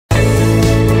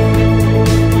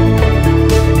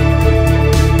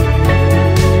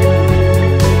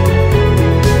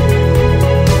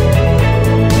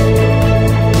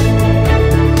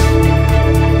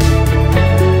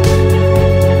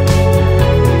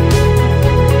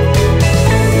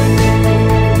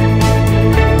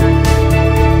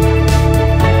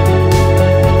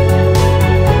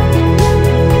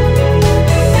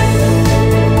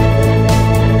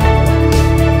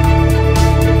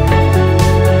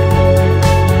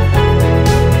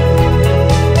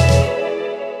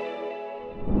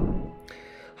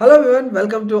Hello everyone,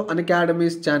 welcome to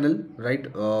Unacademy's channel, right?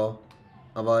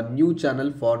 Our new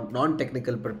channel for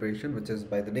non-technical preparation, which is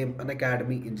by the name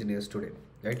Unacademy Engineers Today,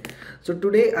 right? So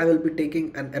today I will be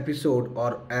taking an episode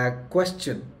or a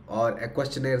question or a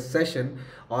questionnaire session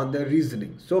on the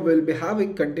reasoning. So we'll be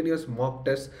having continuous mock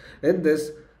tests in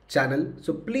this channel.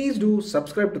 So please do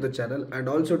subscribe to the channel and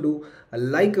also do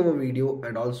like our video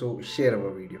and also share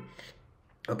our video.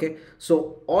 Okay,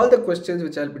 so all the questions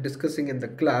which I'll be discussing in the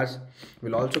class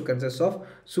will also consist of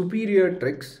superior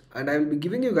tricks, and I will be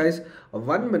giving you guys a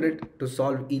 1 minute to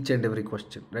solve each and every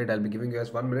question, right? I'll be giving you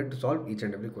guys 1 minute to solve each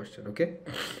and every question. Okay,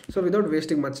 so without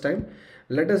wasting much time,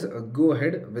 let us go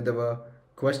ahead with our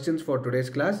questions for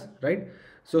today's class, right?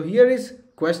 So here is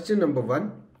question number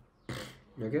one.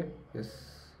 Okay, yes,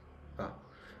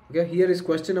 okay, here is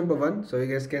question number one. So you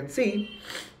guys can see,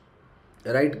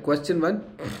 right, question one.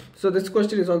 So this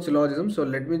question is on syllogism, so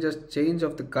let me just change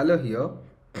of the color here.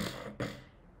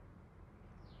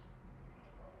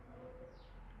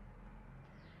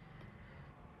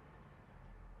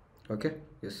 Okay,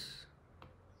 yes,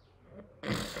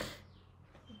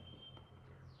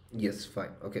 yes, fine.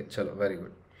 Okay, chalo, very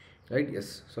good, right?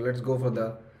 Yes, so let's go for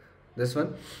the this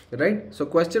one, right? So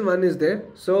question one is there.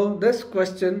 So this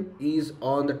question is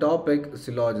on the topic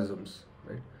syllogisms,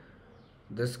 right?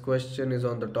 This question is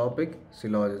on the topic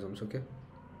syllogisms.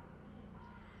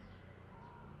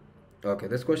 Okay,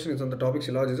 this question is on the topic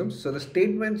syllogisms. So the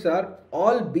statements are: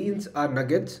 all beans are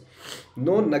nuggets,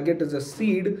 no nugget is a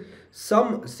seed,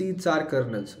 some seeds are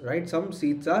kernels, right? Some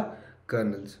seeds are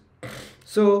kernels.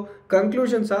 So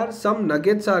conclusions are: some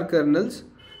nuggets are kernels,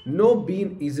 no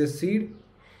bean is a seed,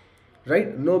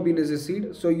 right? No bean is a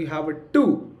seed. So you have a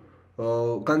two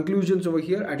conclusions over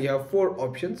here, and you have four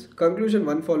options. Conclusion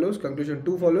 1 follows, conclusion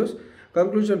 2 follows,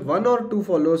 conclusion 1 or 2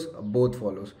 follows, both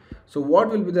follows. So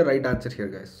what will be the right answer here,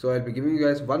 guys? So I'll be giving you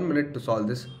guys 1 minute to solve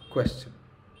this question.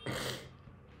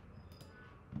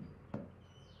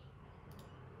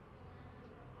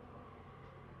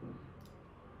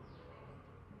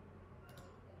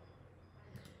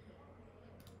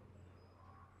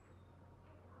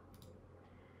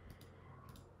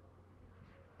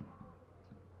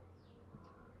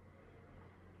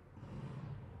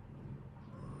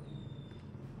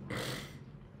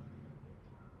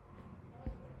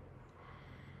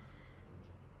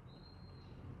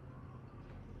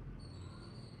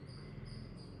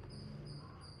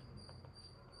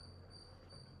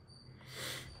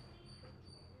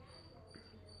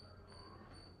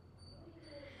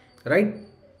 Right?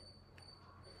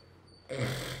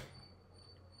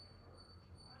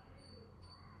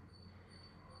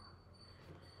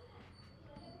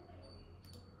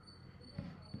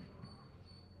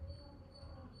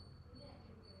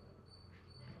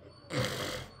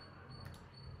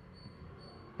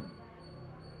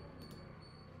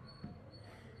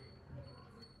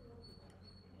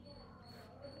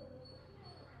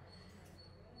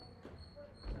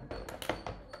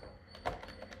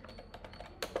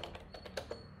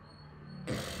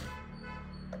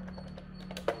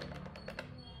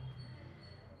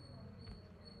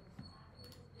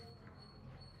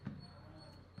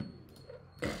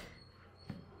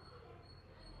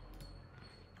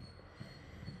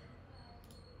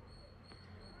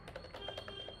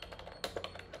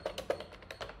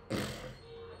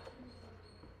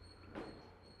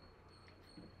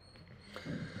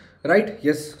 Right,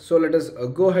 yes. So let us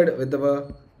go ahead with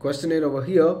our questionnaire over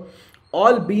here.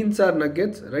 All beans are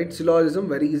nuggets, right? Syllogism,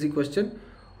 very easy question.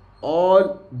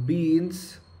 All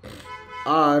beans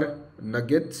are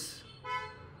nuggets,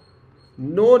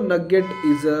 no nugget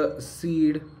is a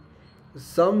seed,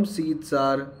 some seeds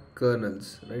are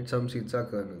kernels, right? Some seeds are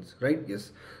kernels, right?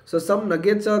 Yes. So some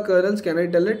nuggets are kernels, can I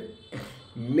tell it?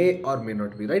 May or may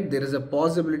not be, right? There is a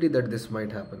possibility that this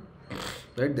might happen,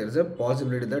 right? There is a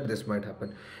possibility that this might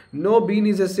happen. No bean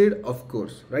is a seed, of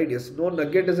course, right? Yes. No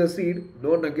nugget is a seed,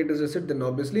 no nugget is a seed, then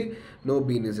obviously no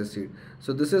bean is a seed.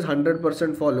 So this is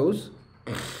 100% follows,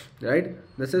 right?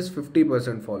 This is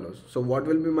 50% follows. So what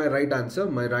will be my right answer?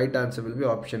 My right answer will be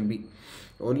option B.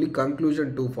 Only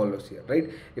conclusion 2 follows here, right?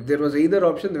 If there was either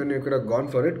option, then you could have gone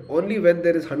for it. Only when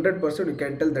there is 100% you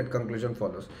can tell that conclusion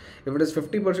follows. If it is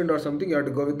 50% or something, you have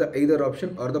to go with the either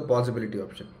option or the possibility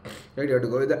option, right? You have to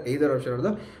go with the either option or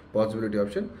the possibility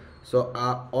option. So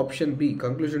option B,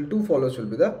 conclusion 2 follows, will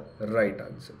be the right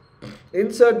answer.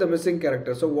 Insert the missing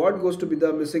character. So what goes to be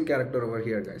the missing character over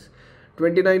here, guys?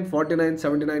 29, 49,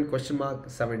 79, question mark,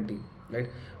 17, right?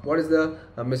 What is the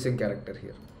missing character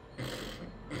here?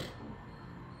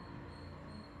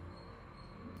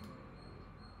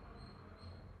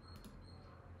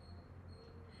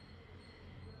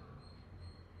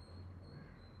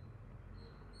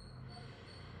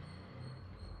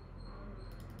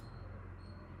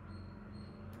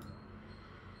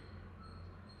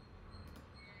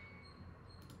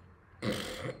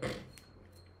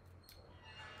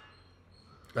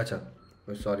 Acha,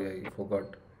 oh, sorry, I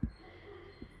forgot.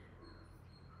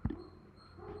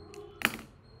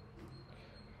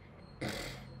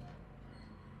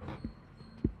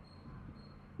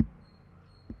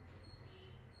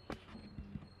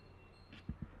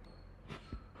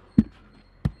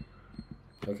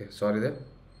 Okay, sorry there.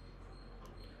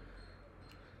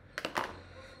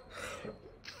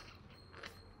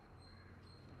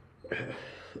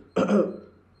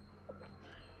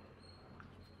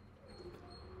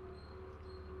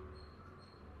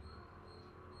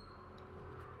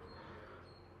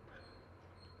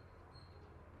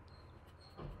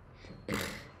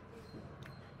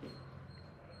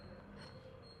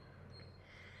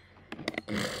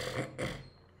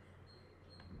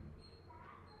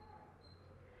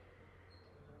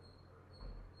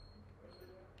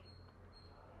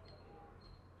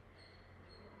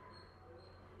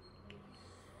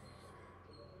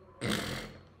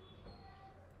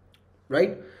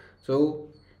 Right, so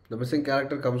the missing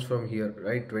character comes from here,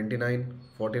 right? 29,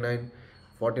 49,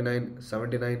 49,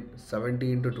 79,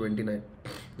 17 to 29,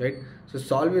 right? So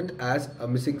solve it as a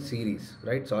missing series,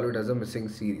 right? Solve it as a missing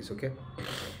series. Okay,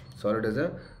 solve it as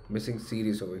a missing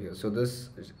series over here. So this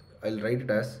I'll write it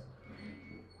as,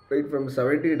 right, from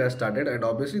 17 it has started, and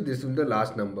obviously this will be the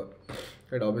last number,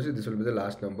 right? Obviously this will be the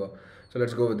last number. So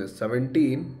let's go with this: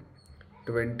 17,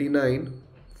 29,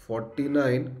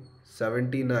 49,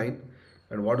 79,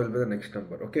 and what will be the next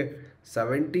number? Okay,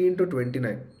 17 to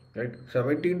 29, right?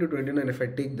 17 to 29, if I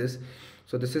take this,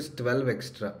 so this is 12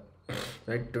 extra,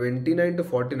 right? 29 to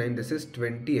 49, this is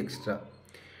 20 extra.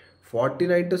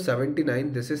 49 to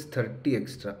 79, this is 30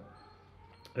 extra,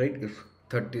 right? If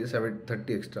 30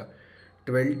 extra.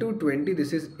 12 to 20,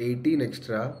 this is 18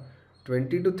 extra.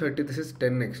 20 to 30, this is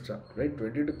 10 extra, right?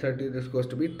 20 to 30, this goes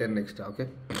to be 10 extra. Okay,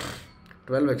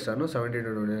 12 extra, no? 17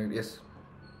 to 29, yes.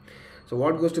 So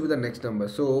what goes to be the next number?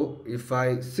 So if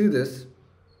I see this,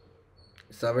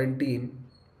 17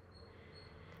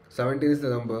 is the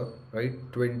number, right?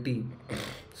 20,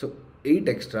 so 8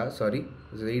 extra, sorry,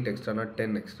 this is 8 extra, not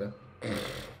 10 extra.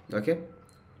 Okay,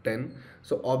 10.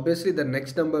 So obviously the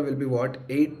next number will be what?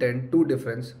 8, 10, 2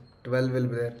 difference, 12 will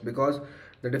be there, because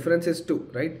the difference is 2,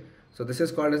 right? So this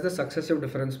is called as the successive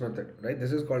difference method, right?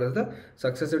 This is called as the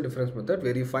successive difference method,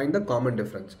 where you find the common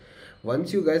difference.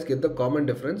 Once you guys get the common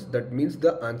difference, that means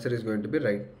the answer is going to be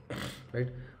right, right?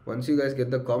 Once you guys get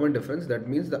the common difference, that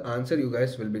means the answer you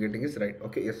guys will be getting is right.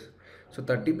 Okay, yes. So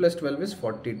 30 plus 12 is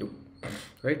 42,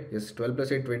 right? Yes, 12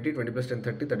 plus 8, 20, 20 plus 10,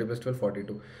 30, 30 plus 12,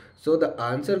 42. So the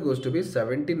answer goes to be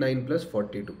 79 plus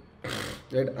 42.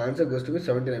 Right, answer goes to be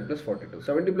 79 plus 42.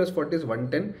 70 plus 40 is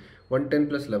 110. 110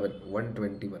 plus 11,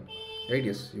 121. Right,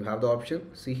 yes, you have the option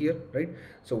C here, right?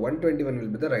 So 121 will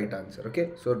be the right answer.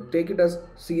 Okay, so take it as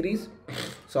series,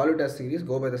 solve it as series,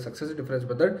 go by the successive difference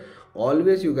method.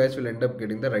 Always you guys will end up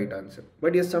getting the right answer.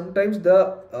 But yes, sometimes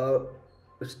the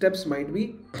steps might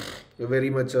be very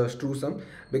much truesome,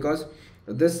 because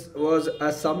this was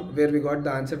a sum where we got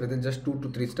the answer within just 2 to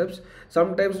 3 steps.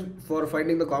 Sometimes for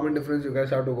finding the common difference, you guys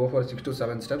have to go for 6 to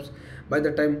 7 steps. By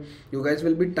the time you guys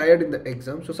will be tired in the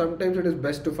exam, so sometimes it is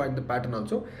best to find the pattern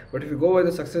also. But if you go by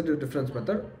the successive difference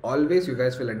method, always you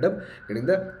guys will end up getting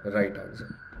the right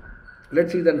answer.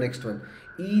 Let's see the next one.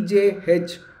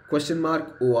 EJH question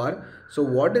mark OR. So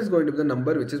what is going to be the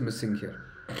number which is missing here?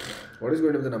 What is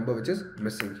going to be the number which is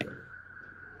missing here?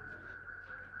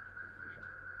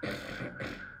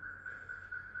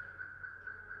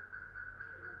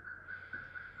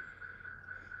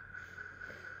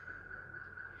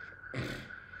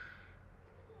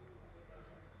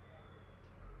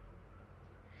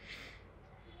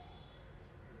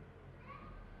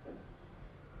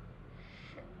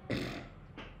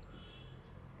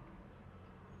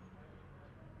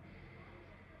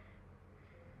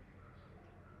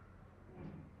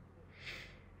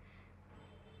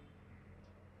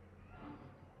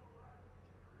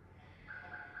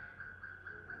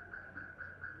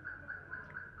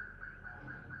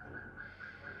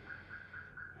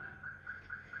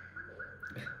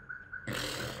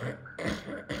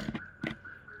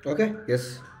 Okay,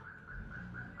 yes,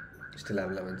 still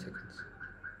have 11 seconds.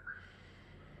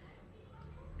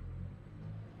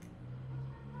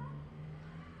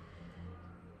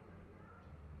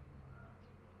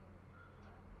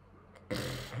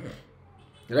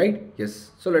 Right,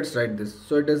 yes, so let's write this.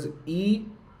 So it is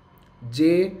EJOTY.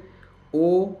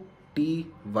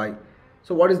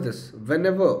 So what is this?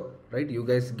 Whenever, right, you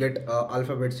guys get a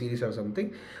alphabet series or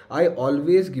something, I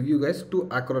always give you guys 2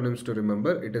 acronyms to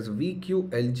remember. It is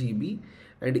VQLGB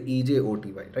and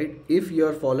EJOTY, right? If you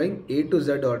are following A to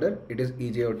Z order, it is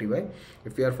EJOTY.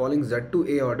 If you are following Z to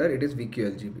A order, it is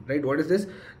VQLGB, right? What is this?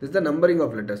 This is the numbering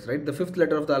of letters, right? The 5th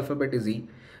letter of the alphabet is E,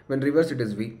 when reverse it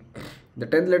is V. The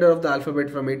 10th letter of the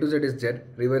alphabet from A to Z is Z,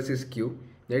 reverse is Q,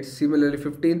 right? Similarly,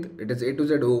 15th, it is A to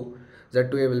Z O, Z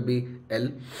to A will be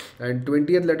L, and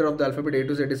 20th letter of the alphabet A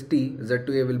to Z is T, Z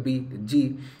to A will be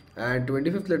G, and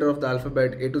 25th letter of the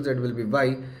alphabet A to Z will be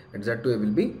Y, and Z to A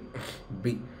will be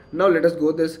B. Now let us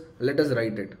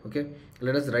write it, okay?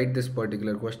 Let us write this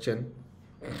particular question.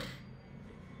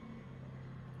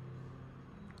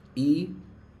 E,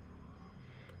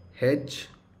 H,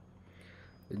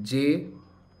 J,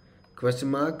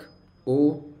 question mark,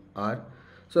 O, R.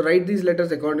 So write these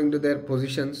letters according to their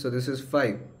positions. So this is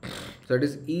 5. So it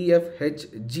is E, F, H,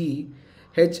 G,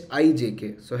 H, I, J,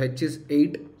 K. So H is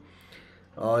 8,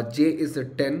 J is a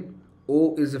 10,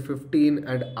 O is a 15,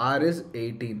 and R is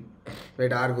 18.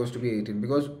 Right, R goes to be 18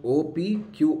 because O, P,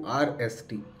 Q, R, S,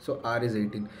 T. So R is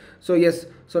 18. So yes,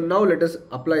 so now let us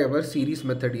apply our series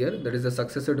method here. That is the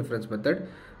successive difference method.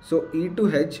 So E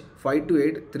to H, 5 to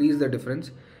 8, 3 is the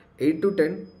difference. 8 to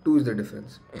 10, 2 is the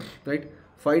difference. Right,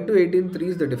 5 to 18, 3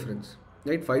 is the difference.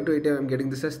 Right, 5 to 18, I am getting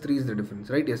this as 3 is the difference.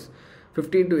 Right, yes.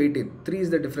 15 to 18, 3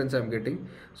 is the difference I am getting.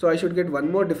 So I should get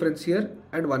one more difference here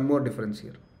and one more difference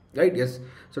here. Right, yes.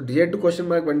 So J to question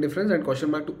mark 1 difference and question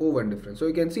mark to O 1 difference. So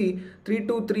you can see 3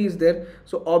 2 3 is there.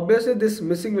 So obviously this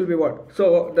missing will be what?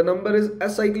 So the number is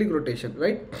acyclic rotation,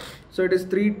 right? So it is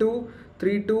 3 2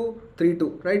 3 2 3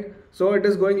 2, right? So it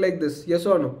is going like this, yes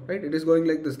or no, right? It is going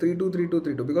like this, 3 2 3 2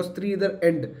 3 2, because 3 is the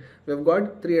end. We have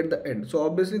got 3 at the end. So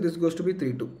obviously this goes to be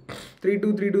 3 2 3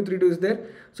 2 3 2 3 2 is there.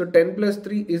 So 10 plus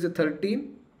 3 is a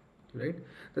 13, right?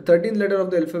 The 13th letter of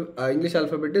the English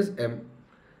alphabet is M.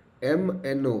 M,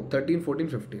 N, O, 13, 14,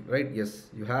 15, right? Yes,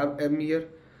 you have M here.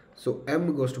 So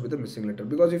M goes to be the missing letter,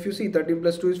 because if you see 13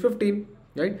 plus 2 is 15,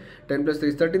 right? 10 plus 3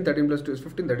 is 13, 13 plus 2 is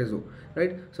 15, that is O,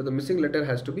 right? So the missing letter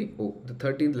has to be O, the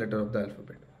 13th letter of the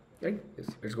alphabet, right? Yes,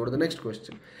 let's go to the next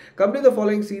question. Complete the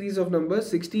following series of numbers: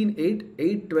 16, 8,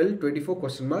 8, 12, 24,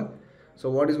 question mark. So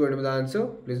what is going to be the answer?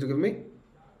 Please do give me.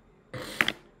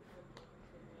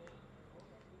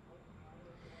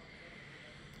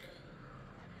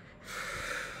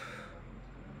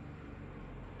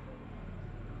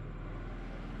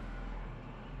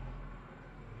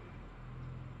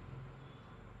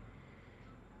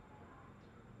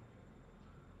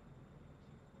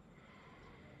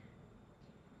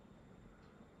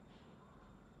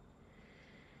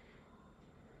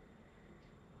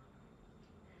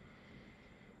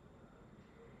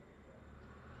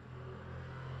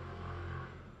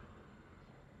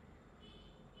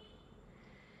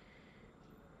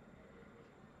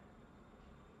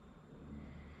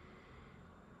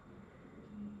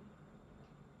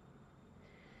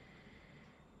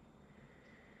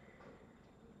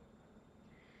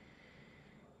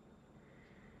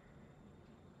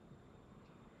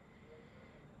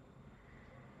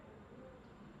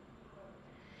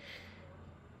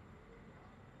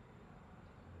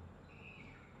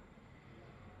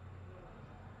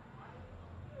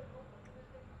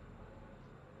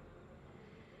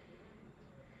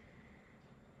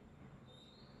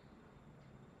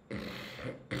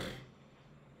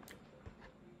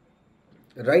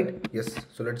 Right, yes,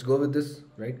 so let's go with this,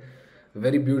 right?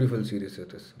 Very beautiful series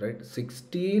it is, right?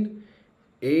 16,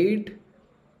 8,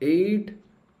 8,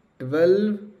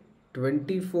 12,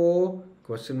 24,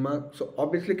 question mark. So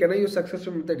obviously, can I use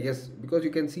successive method? Yes, because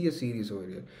you can see a series over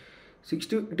here. 6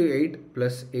 to 8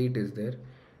 plus 8 is there.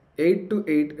 8 to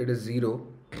 8, it is 0.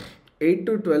 8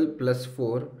 to 12 plus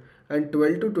 4, and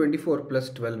 12 to 24 plus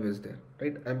 12 is there,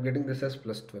 right? I'm getting this as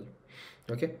plus 12.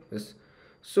 Okay, yes.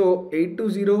 So 8 to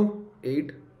 0,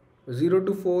 8, 0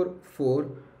 to 4,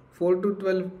 4, 4 to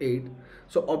 12, 8.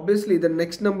 So obviously the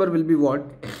next number will be what?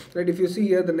 Right, if you see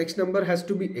here, the next number has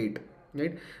to be 8,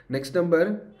 right? Next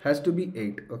number has to be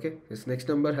 8, okay? This next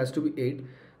number has to be 8.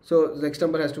 So next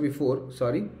number has to be 4,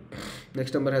 sorry.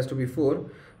 Next number has to be 4.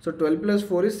 So 12 plus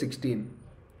 4 is 16,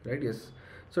 right? Yes.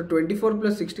 So 24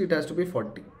 plus 60, it has to be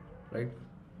 40, right?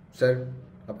 Sir,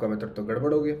 आपका method तो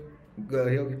गड़बड़ हो गया,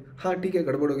 हाँ ठीक है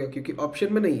गड़बड़ हो गया क्योंकि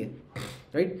ऑप्शन में नहीं है,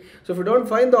 right? So if you don't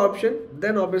find the option,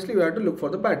 then obviously you have to look for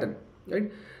the pattern,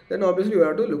 right? Then obviously you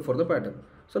have to look for the pattern.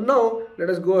 So now let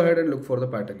us go ahead and look for the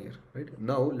pattern here, right?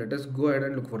 Now let us go ahead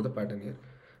and look for the pattern here.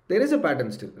 There is a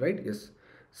pattern still, right? Yes.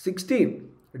 16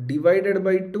 divided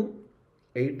by 2,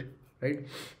 8, right?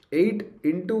 8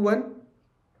 into 1,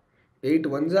 8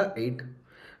 ones are 8.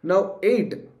 Now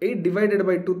 8 divided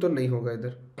by 2 तो नहीं होगा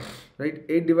इधर, right?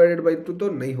 8 divided by 2 तो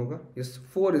नहीं होगा. Yes,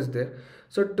 4 is there.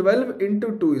 So 12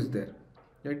 into 2 is there,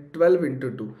 right? 12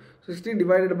 into 2, 16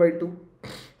 divided by 2,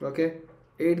 okay,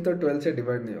 8 तो 12 से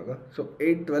divide नहीं होगा, so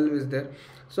 8 12 is there.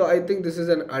 So I think this is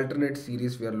an alternate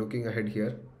series we are looking ahead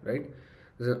here, right?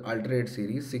 This is an alternate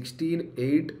series. 16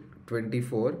 8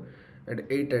 24 and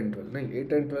 8 and 12, नहीं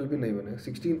 8 and 12 भी नहीं बनेगा,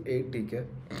 16 8 ठीक है,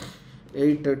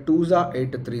 8 2s are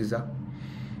 8 3s are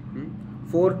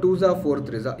 4 2s are 4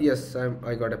 3s are, yes,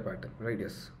 I got a pattern, right?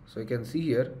 Yes, so you can see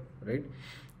here, right?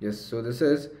 Yes, so this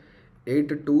is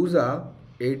 8 2s are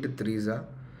 8 3s are,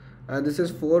 and this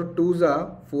is 4 2s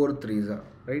are 4 3s are,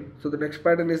 right? So the next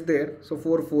pattern is there, so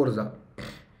 4 4s are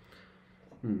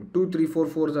 2 3 4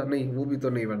 4s are, नहीं वो भी तो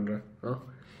नहीं बन रहा, हाँ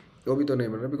वो भी तो नहीं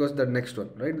बन रहा, because the next one,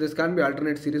 right? This can't be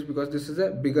alternate series because this is a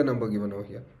bigger number given over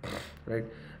here, right?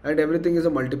 And everything is a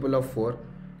multiple of 4,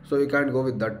 so you can't go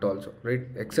with that also, right?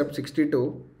 Except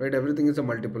 62, right? Everything is a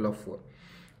multiple of 4,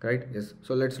 right? Yes,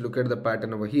 so let's look at the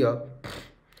pattern over here.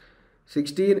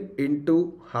 16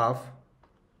 into half,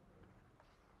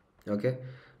 okay,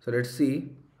 so let's see,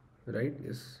 right?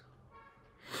 Yes,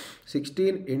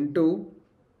 16 into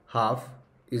half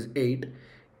is 8,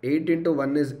 8 into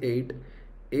 1 is 8,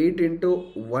 8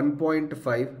 into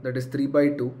 1.5, that is 3 by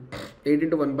 2, 8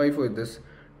 into 1 by 4 is this,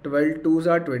 12 2s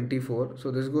are 24, so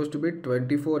this goes to be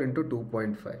 24 into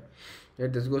 2.5,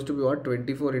 right? This goes to be what?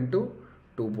 24 into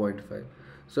 2.5,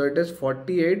 so it is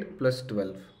 48 plus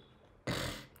 12,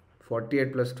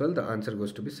 48 plus 12, the answer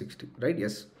goes to be 60, right?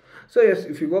 Yes, so yes,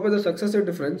 if you go by the successive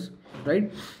difference, right,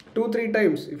 2-3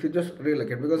 times if you just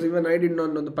relocate, because even I did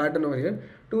not know the pattern over here,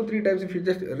 2-3 times if you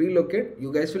just relocate,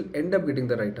 you guys will end up getting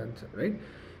the right answer, right?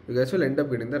 You guys will end up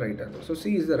getting the right answer. So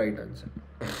C is the right answer.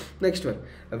 Next one,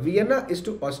 Vienna is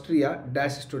to Austria,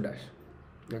 dash is to dash,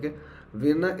 okay?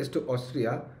 Vienna is to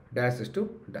Austria, dash is to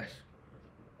dash.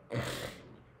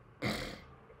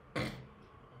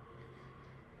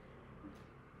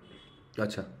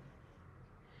 अच्छा,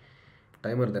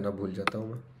 timer देना भूल जाता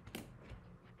हूँ मैं.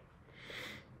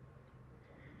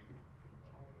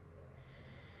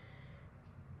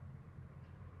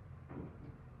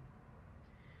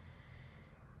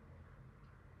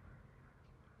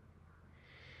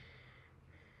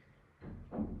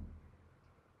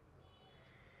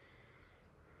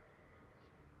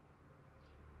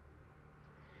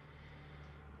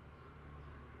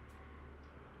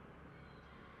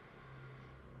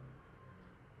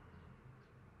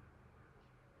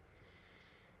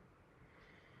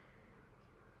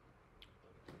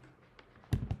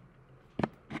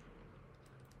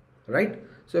 Right?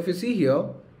 So if you see here,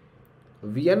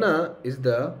 Vienna is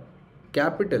the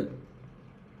capital,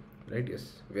 right?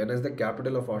 Yes, Vienna is the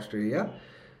capital of Austria.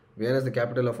 Vienna is the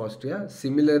capital of Austria.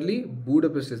 Similarly,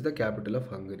 Budapest is the capital of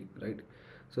Hungary, right?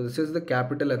 So this is the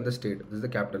capital and the state. This is the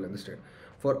capital and the state.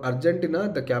 For Argentina,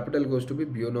 the capital goes to be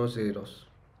Buenos Aires.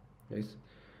 Yes,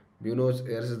 Buenos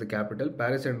Aires is the capital.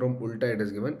 Paris and Rome ulta it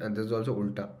is given, and this is also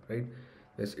ulta, right?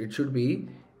 Yes, it should be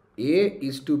A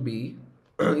is to B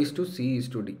is to C is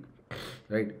to D,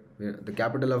 right? The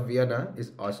capital of Vienna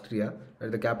is Austria,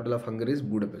 and the capital of Hungary is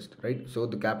Budapest, right? So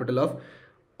the capital of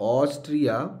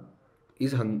Austria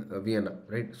is Vienna,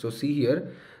 right? So see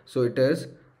here, so it is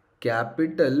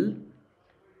capital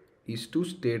is to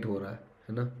state हो रहा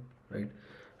है ना, right?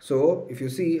 So if you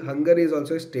see, Hungary is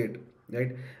also a state,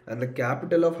 right? And the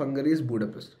capital of Hungary is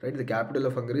Budapest, right? The capital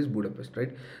of Hungary is Budapest,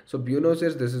 right? So Buenos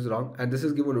Aires, this is wrong, and this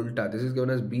is given ulta. This is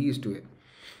given as B is to A,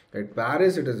 right?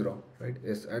 Paris, it is wrong, right?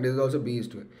 Yes, and it is also B is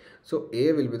to A. So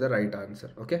A will be the right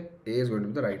answer, okay? A is going to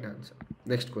be the right answer.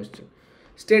 Next question.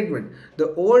 Statement: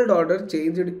 the old order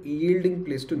changed yielding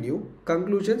place to new.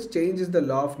 Conclusions: change is the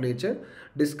law of nature.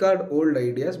 Discard old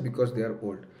ideas because they are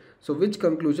old. So which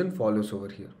conclusion follows over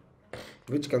here?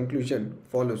 Which conclusion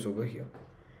follows over here?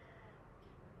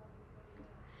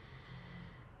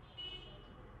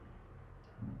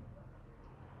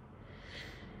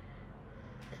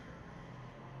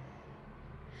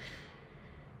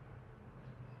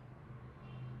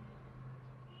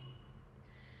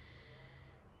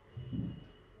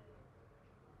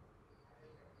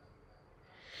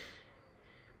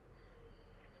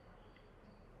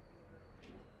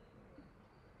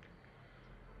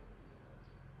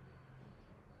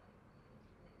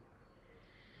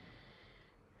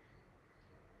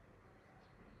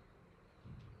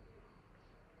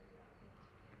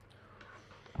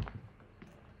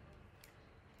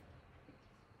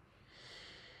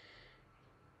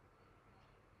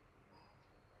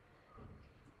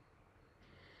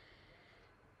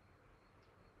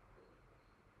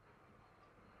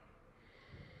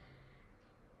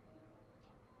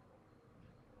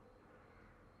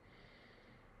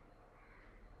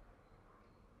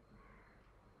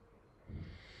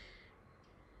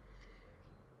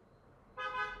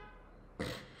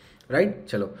 right?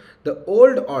 Chalo. The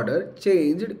old order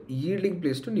changed yielding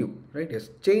place to new, right? Yes,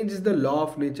 change is the law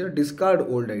of nature. Discard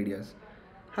old ideas.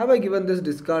 Have I given this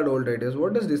discard old ideas?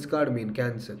 What does discard mean?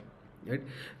 Cancel, right?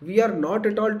 We are not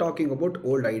at all talking about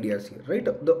old ideas here, right?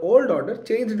 The old order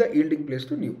changed the yielding place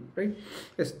to new, right?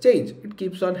 Yes, change, it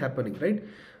keeps on happening, right?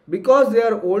 Because they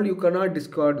are old, you cannot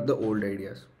discard the old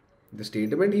ideas. The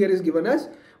statement here is given as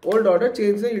old order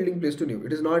changed the yielding place to new.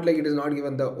 It is not like it is not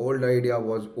given the old idea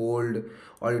was old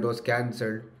or it was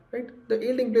cancelled, right? The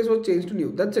yielding place was changed to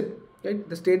new. That's it, right?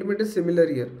 The statement is similar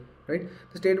here, right?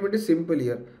 The statement is simple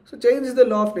here. So change is the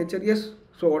law of nature. Yes.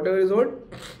 So whatever is old,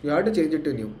 you have to change it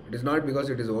to new. It is not because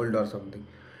it is old or something.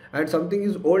 And something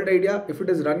is old idea. If it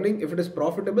is running, if it is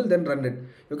profitable, then run it.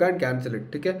 You can't cancel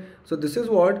it. Okay. So this is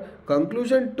what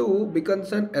conclusion 2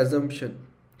 becomes an assumption.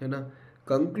 You know.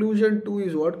 Conclusion 2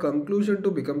 is what? Conclusion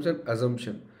 2 becomes an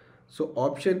assumption. So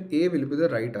option A will be the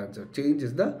right answer. Change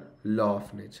is the law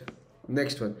of nature.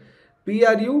 Next one.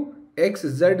 PRU,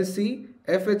 XZC,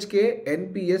 FHK,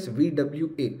 NPS,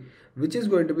 VWA. Which is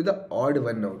going to be the odd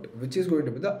one out? Which is going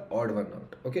to be the odd one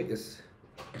out? Okay, yes.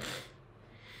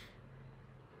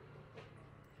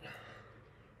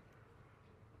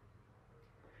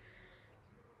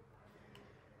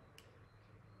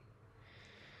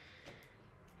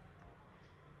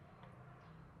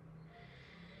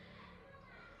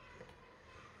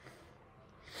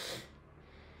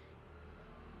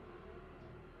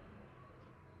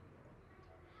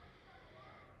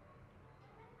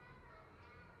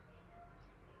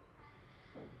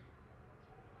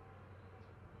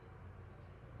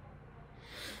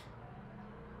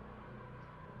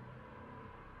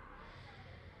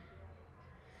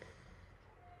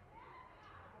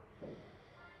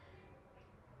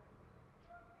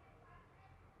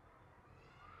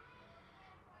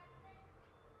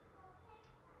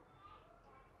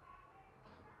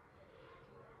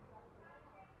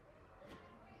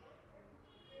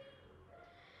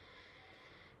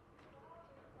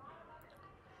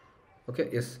 Okay,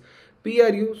 yes.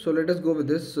 PRU, so let us go with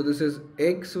this. So this is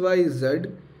XYZ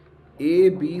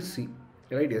ABC,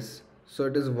 right? Yes. So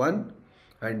it is 1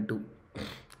 and 2.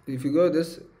 If you go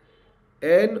this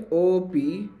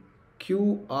NOPQRS,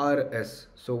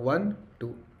 so 1,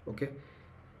 2, okay.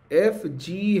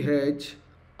 FGHIJK,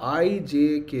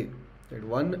 right?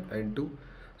 1 and 2.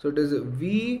 So it is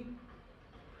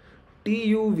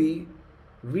VTUV,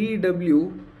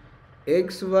 VW,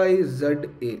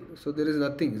 XYZA. So there is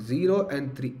nothing, 0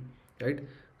 and 3, right?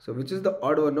 So which is the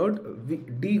odd one out?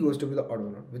 D goes to be the odd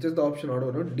one out. Which is the option odd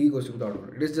one out? D goes to be the odd one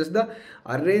out. It is just the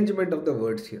arrangement of the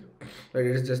words here, right?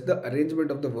 It is just the arrangement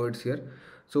of the words here.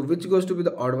 So which goes to be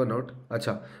the odd one out?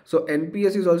 Acha. So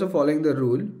NPS is also following the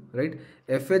rule, right?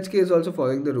 FHK is also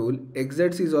following the rule.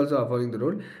 XZC is also following the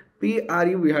rule.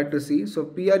 PRU we had to see. So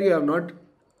PRU I have not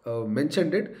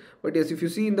mentioned it, but yes, if you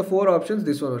see in the 4 options,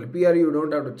 this one only. PRU you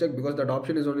don't have to check because that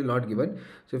option is only not given.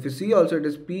 So if you see also, it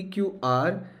is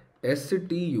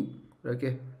PQRSTU,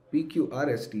 okay,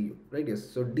 PQRSTU, right? Yes,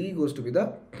 so D goes to be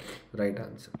the right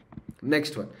answer.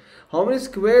 Next one. How many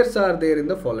squares are there in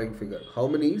the following figure? How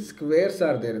many squares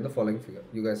are there in the following figure?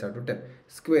 You guys have to tell.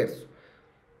 Squares.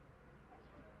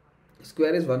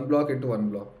 Square is 1 block into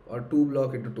 1 block or 2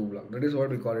 block into 2 block. That is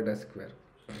what we call it as square.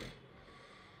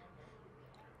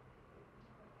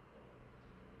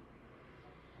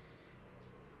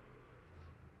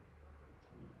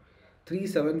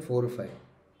 3745.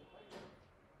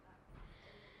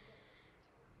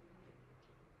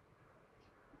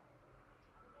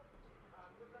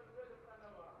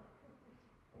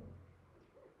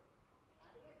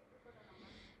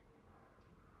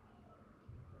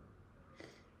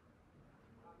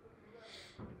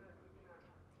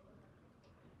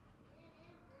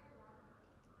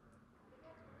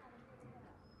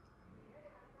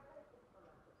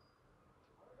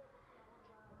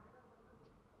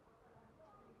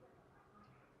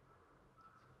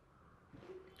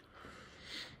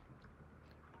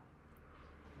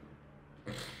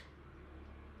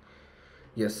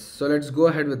 Yes, so let's go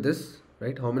ahead with this,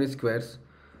 right? How many squares?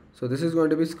 So this is going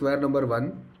to be square number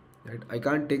 1, right? I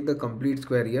can't take the complete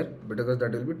square here because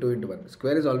that will be 2 into 1.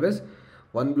 Square is always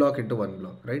 1 block into 1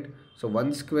 block, right? So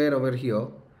 1 square over here,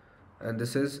 and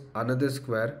this is another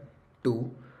square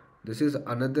 2. This is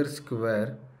another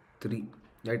square 3,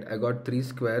 right? I got 3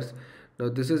 squares. Now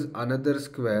this is another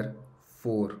square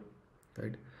 4,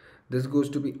 right? This goes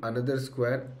to be another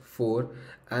square 4,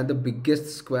 and the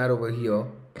biggest square over here,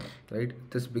 right?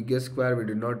 This biggest square we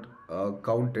did not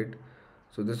count it,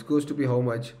 so this goes to be how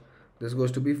much? This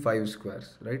goes to be 5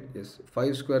 squares, right? Yes,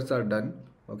 5 squares are done.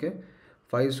 Okay,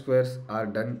 5 squares are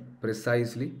done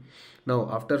precisely. Now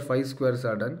after 5 squares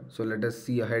are done, so let us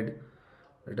see ahead.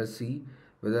 Let us see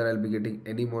whether I'll be getting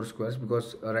any more squares,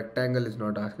 because a rectangle is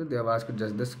not asked. They have asked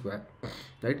just the square,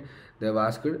 right? They have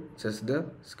asked just the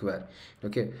square.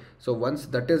 Okay, so once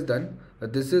that is done,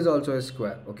 this is also a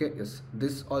square. Okay, yes,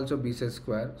 this also be a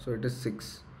square, so it is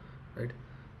 6, right?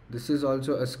 This is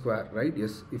also a square, right?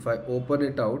 Yes, if I open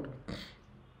it out,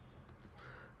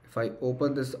 if I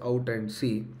open this out and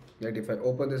see, right, if I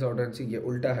open this out and see, ye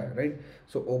ulta hai, right?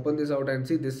 So open this out and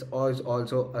see, this is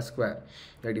also a square,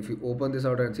 right? If you open this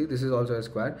out and see, this is also a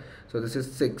square. So this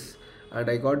is 6, and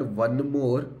I got one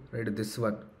more, right? This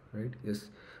one, right? Yes,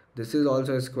 this is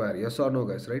also a square. Yes or no,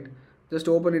 guys? Right? Just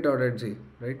open it out and see,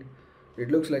 right?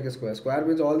 It looks like a square. Square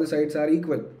means all the sides are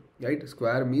equal, right?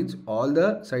 Square means all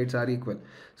the sides are equal.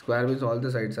 Square means all the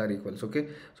sides are equal. Okay,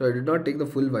 so I did not take the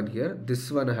full one here.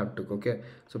 This one I have took. Okay,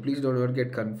 so please do not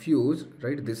get confused,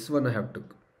 right? This one I have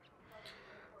took.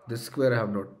 This square I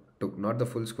have not took, not the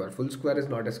full square. Full square is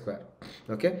not a square.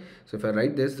 Okay, so if I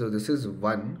write this, so this is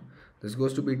 1, this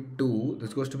goes to be 2,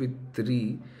 this goes to be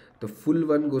 3, the full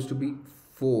one goes to be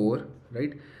 4,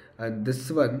 right? And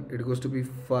this one, it goes to be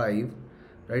 5,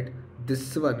 right?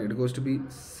 This one, it goes to be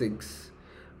 6,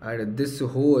 and this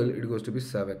whole, it goes to be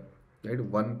 7, right?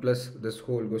 1 plus this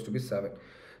whole goes to be 7.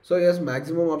 So yes,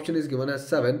 maximum option is given as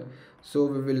 7. So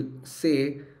we will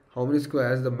say how many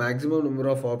squares the maximum number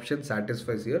of options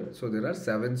satisfies here. So there are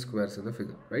 7 squares in the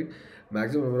figure, right?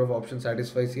 Maximum number of options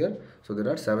satisfies here. So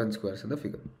there are 7 squares in the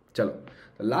figure. Chalo,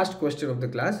 the last question of the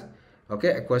class. Okay,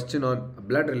 a question on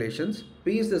blood relations.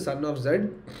 P is the son of Z.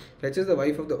 H is the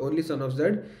wife of the only son of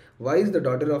Z. Y is the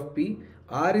daughter of P.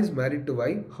 R is married to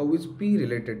Y. How is P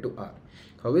related to R?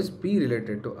 How is P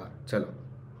related to R? Chalo.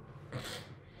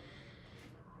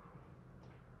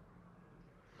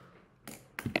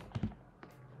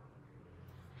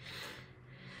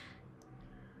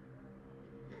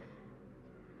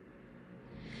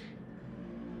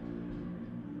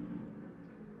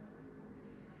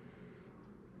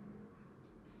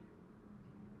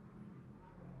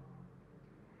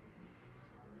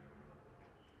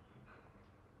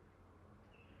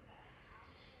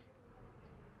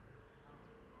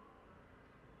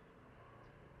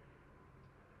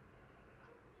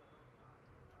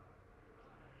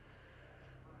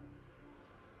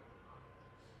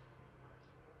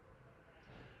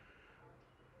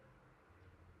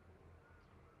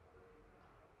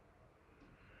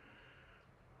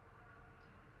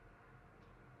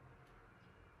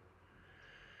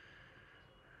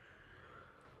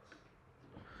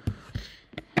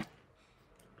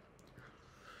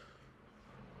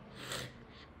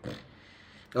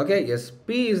 Okay, yes,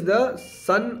 P is the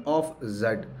son of Z.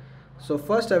 So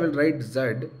first I will write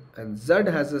Z, and Z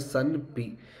has a son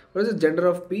P. What is the gender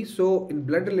of P? So in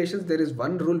blood relations there is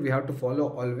one rule we have to follow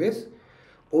always.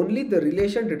 Only the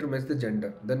relation determines the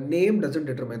gender. The name doesn't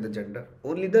determine the gender.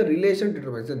 Only the relation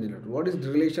determines the gender. What is the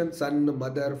relation? Son,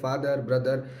 mother, father,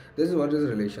 brother. This is what is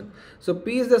relation. So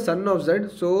P is the son of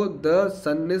Z. So the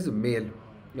son is male.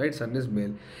 Right? Son is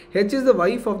male. H is the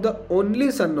wife of the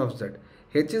only son of Z.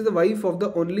 H is the wife of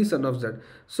the only son of Z.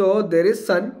 So there is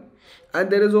son and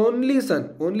there is only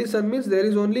son. Only son means there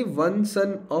is only one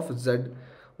son of Z.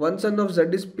 One son of Z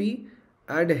is P,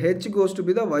 and H goes to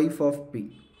be the wife of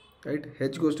P. Right?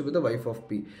 H goes to be the wife of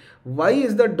P. Y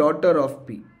is the daughter of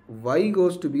P. Y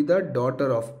goes to be the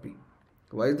daughter of P.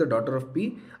 Y is the daughter of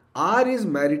P. R is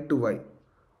married to Y.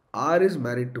 R is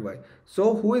married to Y.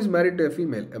 So who is married to a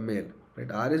female? A male.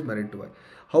 Right? R is married to Y.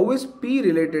 How is P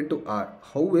related to R?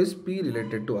 How is P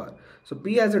related to R? So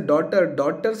P has a daughter,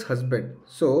 daughter's husband.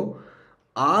 So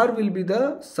R will be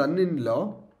the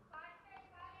son-in-law.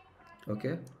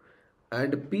 Okay.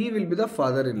 And P will be the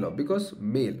father-in-law, because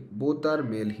male. Both are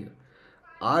male here.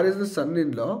 R is the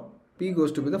son-in-law. P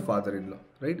goes to be the father-in-law.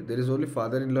 Right? There is only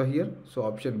father-in-law here. So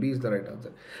option B is the right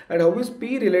answer. And how is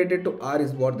P related to R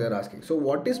is what they are asking. So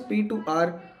what is P to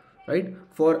R? Right?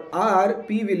 For R,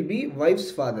 P will be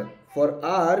wife's father. For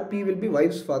R, P will be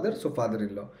wife's father, so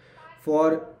father-in-law.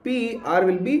 For P, R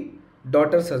will be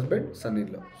daughter's husband,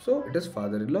 son-in-law. So it is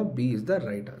father-in-law. B is the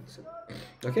right answer.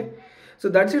 Okay. So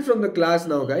that's it from the class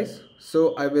now, guys.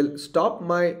 So I will stop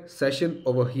my session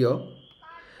over here.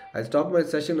 I'll stop my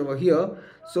session over here.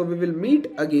 So we will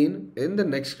meet again in the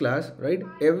next class, right?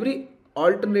 Every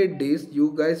alternate days,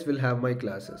 you guys will have my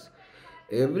classes.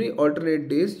 Every alternate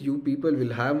days, you people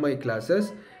will have my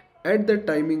classes at the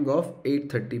timing of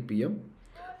 8:30 p.m.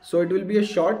 So it will be a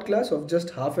short class of just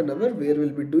half an hour where we'll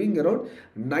be doing around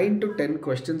 9 to 10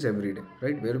 questions every day,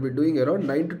 right? We'll be doing around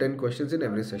 9 to 10 questions in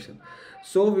every session.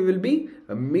 So we will be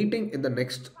meeting in the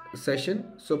next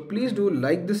session. So please do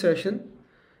like the session,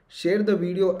 share the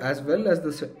video as well as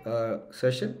the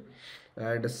session,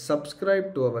 and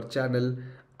subscribe to our channel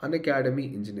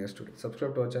Unacademy Engineers Today.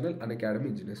 Subscribe to our channel Unacademy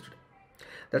Engineers Today.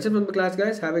 That's it from the class,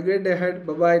 guys. Have a great day ahead.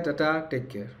 Bye bye. Tata. Take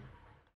care.